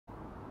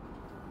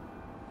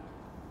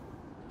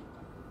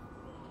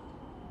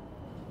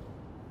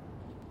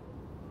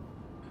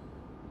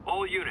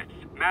units.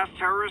 Mass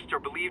terrorists are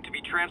believed to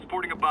be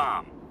transporting a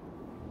bomb.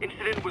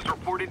 Incident was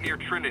reported near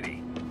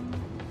Trinity.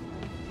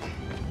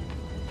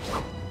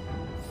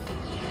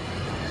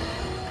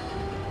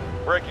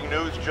 Breaking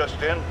news just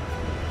in.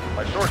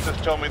 My sources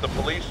tell me the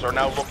police are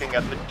now looking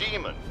at the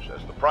demons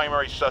as the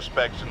primary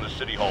suspects in the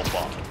City Hall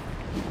bomb.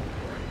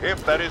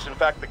 If that is in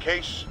fact the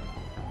case,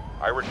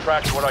 I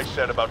retract what I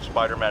said about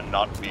Spider-Man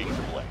not being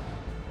to blame.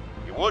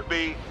 He would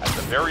be, at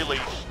the very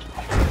least,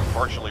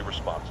 partially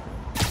responsible.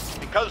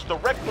 Because the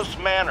reckless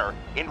manner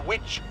in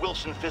which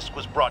Wilson Fisk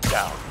was brought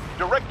down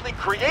directly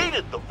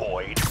created the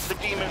void the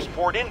demons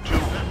poured into,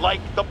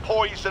 like the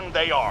poison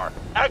they are.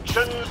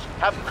 Actions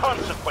have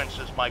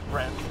consequences, my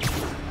friend.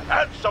 And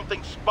that's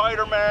something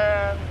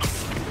Spider-Man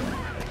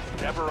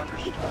has never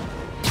understood.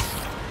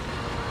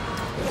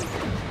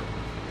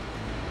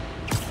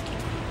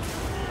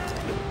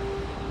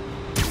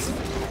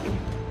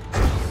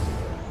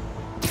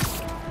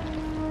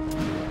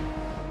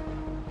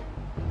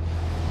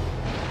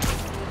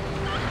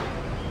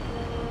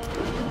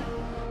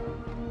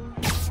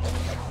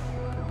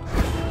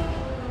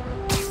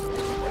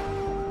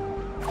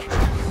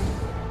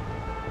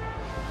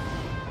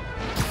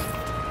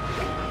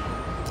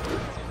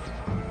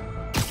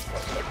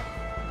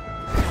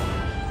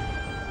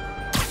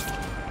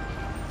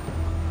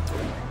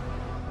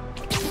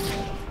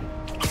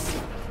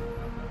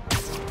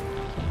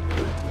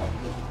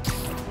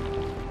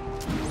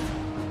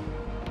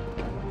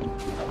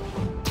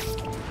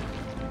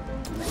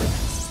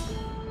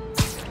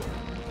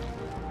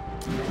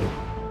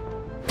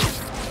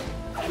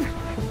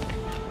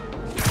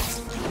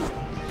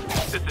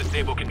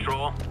 Stable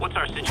control. What's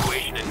our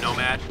situation in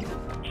Nomad?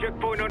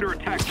 Checkpoint under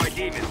attack by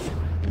demons.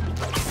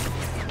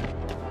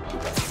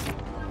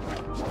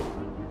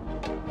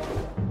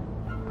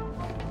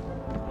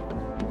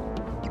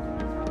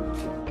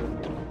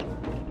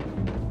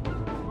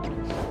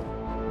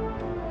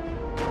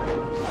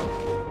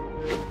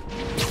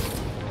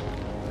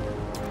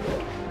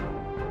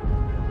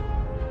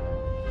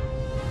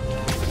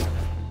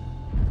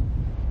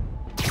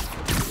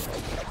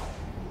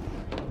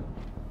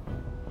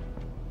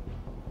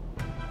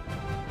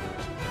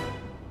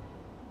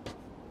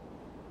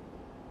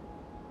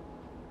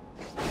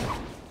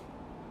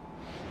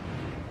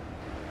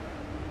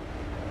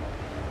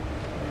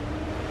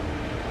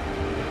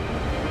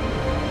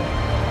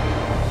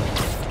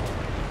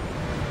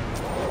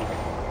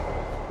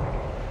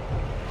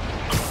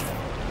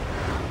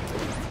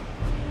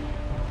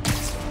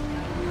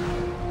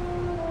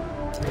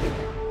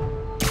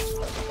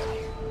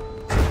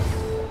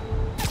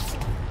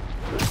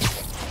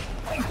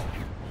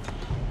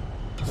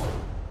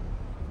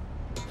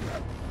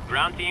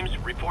 Ground teams,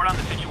 report on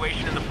the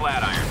situation in the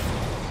Flatiron.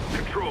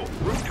 Control,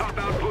 rooftop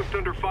outpost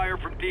under fire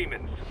from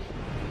demons.